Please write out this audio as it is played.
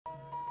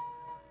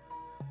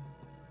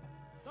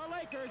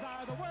Lakers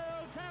are the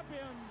world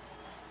champions.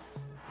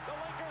 The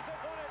Lakers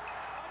have won it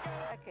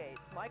again. Decades,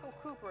 Michael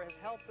Cooper has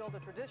helped build a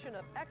tradition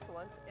of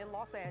excellence in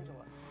Los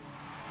Angeles.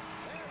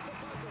 There's the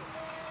buzzer.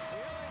 The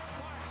LA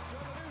Sparks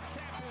are the new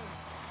champions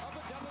of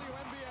the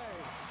WNBA.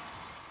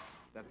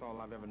 That's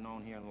all I've ever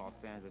known here in Los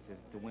Angeles is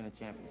to win a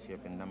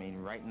championship. And I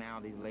mean, right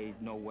now, these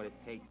ladies know what it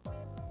takes.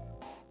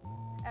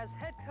 As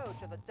head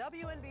coach of the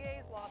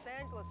WNBA's Los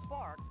Angeles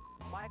Sparks,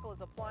 Michael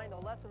is applying the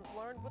lessons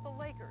learned with the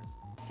Lakers,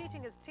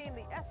 teaching his team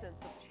the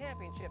essence of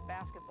championship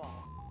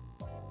basketball.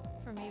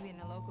 For me, being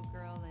a local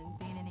girl and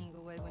being in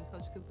Inglewood when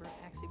Coach Cooper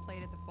actually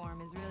played at the Forum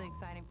is really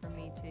exciting for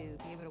me to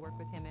be able to work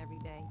with him every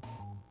day.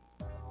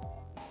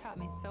 He's taught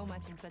me so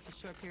much in such a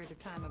short period of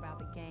time about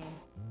the game.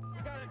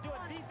 You got to do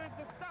a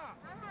defensive stop.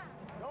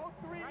 No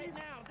three right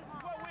now. This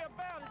is what we're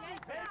about, is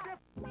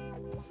defense.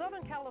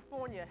 Southern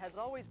California has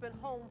always been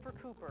home for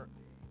Cooper.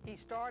 He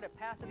starred at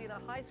Pasadena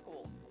High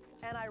School,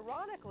 and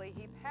ironically,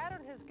 he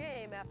patterned his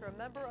game after a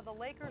member of the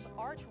Lakers'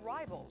 arch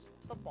rivals,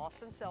 the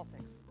Boston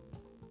Celtics.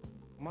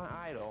 My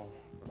idol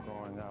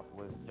growing up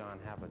was John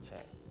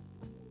Havlicek.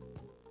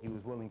 He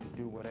was willing to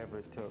do whatever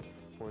it took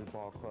for his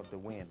ball club to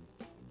win.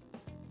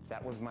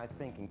 That was my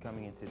thinking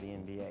coming into the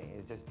NBA,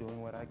 is just doing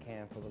what I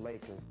can for the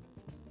Lakers.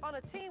 On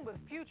a team with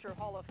future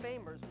Hall of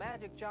Famers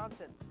Magic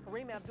Johnson,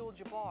 Kareem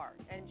Abdul-Jabbar,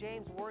 and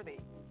James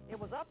Worthy, it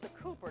was up to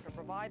Cooper to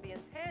provide the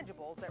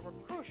intangibles that were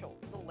crucial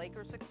to the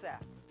Lakers'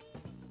 success.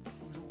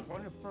 He was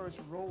one of the first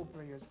role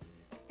players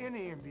in the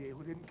NBA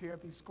who didn't care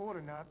if he scored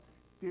or not,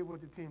 did what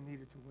the team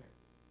needed to win.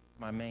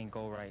 My main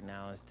goal right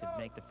now is to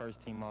make the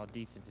first team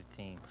all-defensive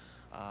team.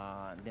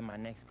 Then my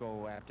next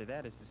goal after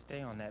that is to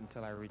stay on that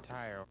until I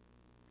retire.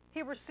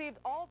 He received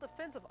all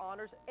defensive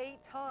honors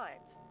 8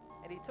 times,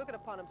 and he took it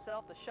upon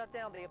himself to shut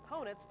down the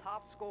opponent's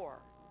top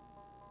scorer.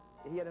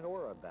 He had an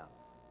aura about him,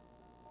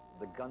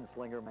 the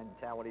gunslinger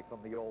mentality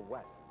from the Old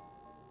West.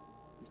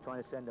 He's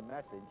trying to send a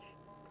message,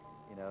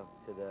 you know,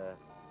 to the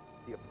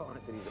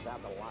opponent that he's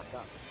about to lock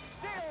up.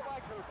 Steal by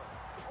Cooper.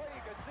 Well,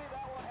 you could see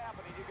that one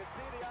happening. You could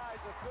see the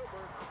eyes of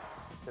Cooper.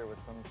 There was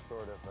some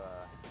sort of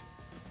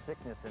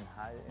sickness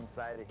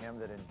inside of him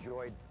that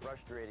enjoyed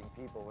frustrating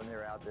people when they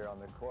were out there on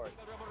the court.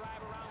 The dribble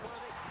drive around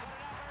Worthy.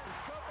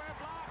 Cooper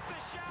blocked the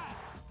shot.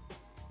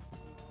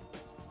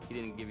 He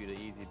didn't give you the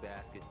easy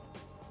basket.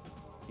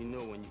 You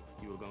knew when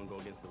you were going to go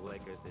against the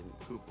Lakers and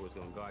Cooper was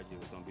going to guard you,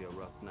 it was going to be a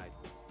rough night.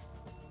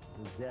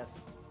 The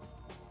zest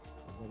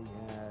that he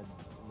had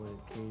when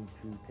it came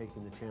to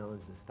taking the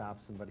challenge to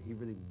stop somebody. He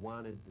really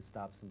wanted to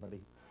stop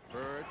somebody.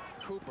 Bird,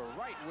 Cooper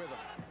right with him.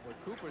 Where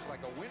Cooper's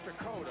like a winter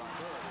coat on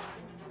Bird.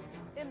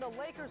 In the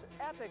Lakers'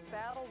 epic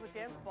battles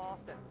against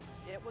Boston,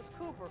 it was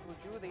Cooper who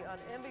drew the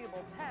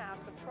unenviable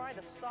task of trying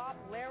to stop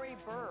Larry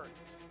Bird,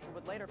 who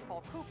would later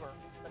call Cooper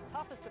the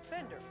toughest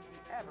defender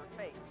he ever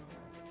faced.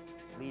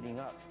 Leading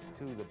up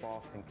to the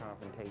Boston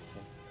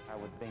confrontation, I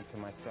would think to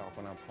myself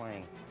when I'm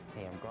playing,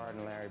 hey, I'm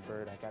guarding Larry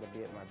Bird, I got to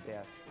be at my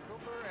best.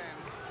 Cooper and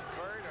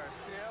Bird are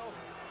still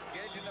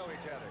getting to know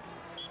each other.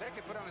 They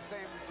can put on the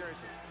same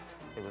jersey.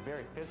 They were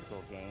very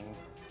physical games.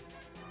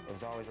 There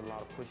was always a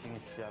lot of pushing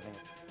and shoving.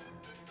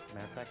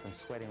 Matter of fact, I'm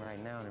sweating right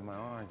now in my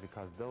arms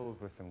because those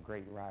were some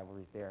great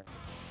rivalries there.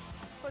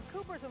 But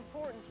Cooper's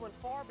importance went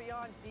far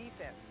beyond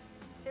defense.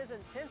 His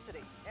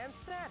intensity and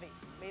savvy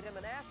made him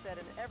an asset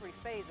in every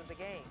phase of the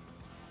game.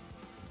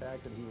 The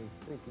fact that he was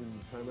thinking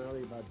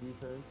primarily about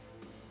defense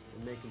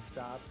and making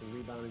stops and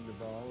rebounding the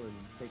ball and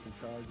taking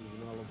charges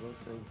and all of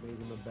those things made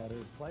him a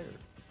better player.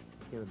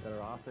 He became a better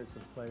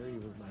offensive player.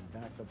 He was my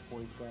backup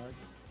point guard,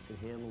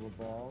 could handle the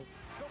ball.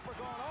 Cooper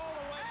going all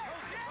the way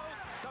coast to coast.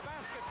 The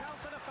basket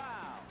counts and a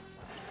foul.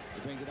 He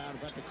brings it out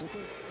back to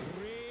Cooper.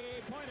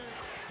 Three-pointer.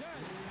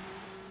 Good.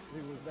 He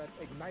was that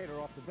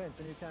igniter off the bench.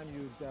 Anytime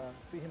you'd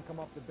see him come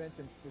off the bench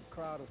and the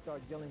crowd would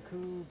start yelling,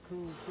 Coop,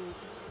 Coop, Coop.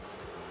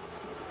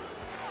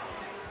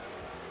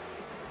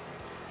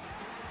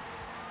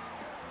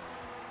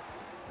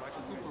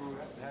 Michael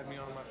Cooper had me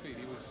on my feet.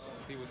 He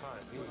was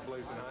high. He was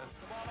blazing high.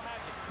 The ball to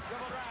Magic.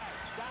 Dribble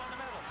drive. Down the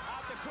middle.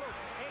 Out to Coop.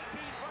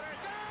 18-footer.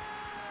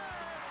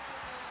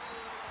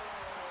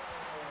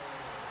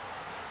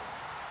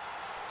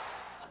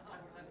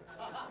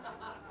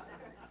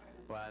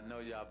 Well, I know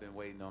y'all been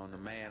waiting on the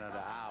man of the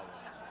hour.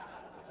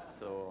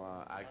 So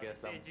I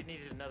guess I said you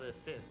needed another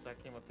assist, so I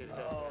came up here to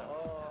help you.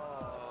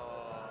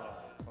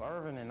 Well,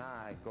 Irvin and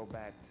I go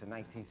back to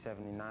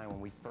 1979 when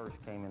we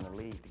first came in the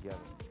league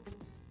together.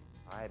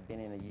 I had been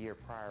in a year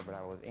prior, but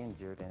I was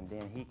injured, and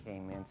then he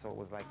came in, so it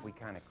was like we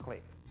kind of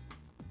clicked.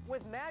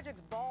 With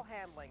Magic's ball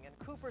handling and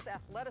Cooper's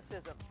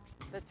athleticism,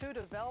 the two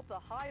developed a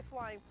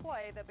high-flying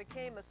play that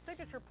became a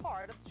signature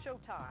part of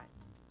Showtime.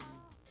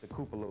 The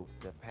Cooper loop,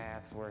 the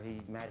pass where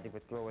Magic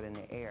would throw it in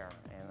the air,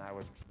 and I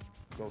would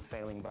go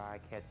sailing by,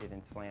 catch it,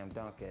 and slam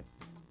dunk it.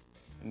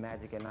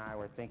 Magic and I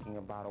were thinking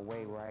about a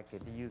way where I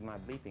could use my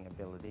bleeping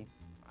ability.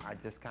 I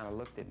just kind of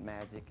looked at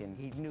Magic, and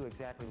he knew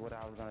exactly what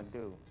I was going to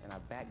do. And I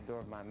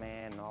backdoored my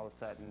man, and all of a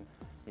sudden,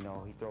 you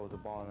know, he throws the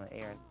ball in the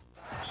air.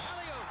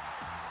 Alley-oop!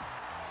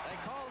 They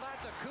call that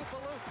the Cooper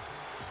loop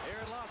here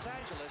in Los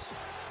Angeles.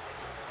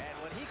 And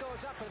when when he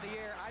goes up in the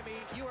air, I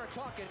mean, you are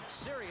talking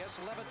serious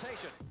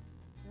levitation.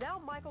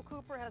 Now Michael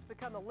Cooper has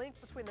become the link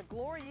between the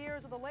glory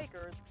years of the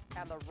Lakers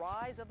and the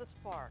rise of the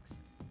Sparks.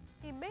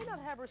 He may not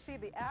have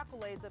received the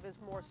accolades of his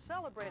more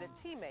celebrated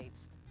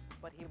teammates,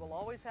 but he will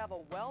always have a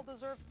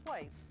well-deserved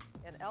place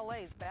in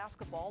LA's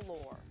basketball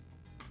lore.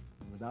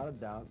 Without a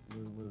doubt,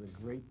 one of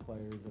the great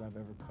players that I've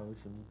ever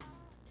coached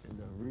and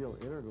a real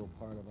integral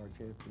part of our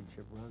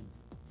championship runs.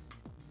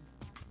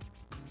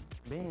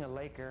 Being a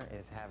Laker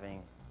is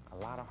having a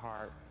lot of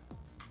heart,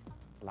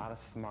 a lot of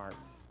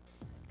smarts,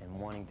 and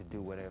wanting to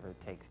do whatever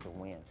it takes to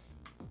win.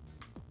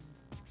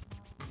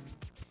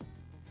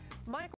 Michael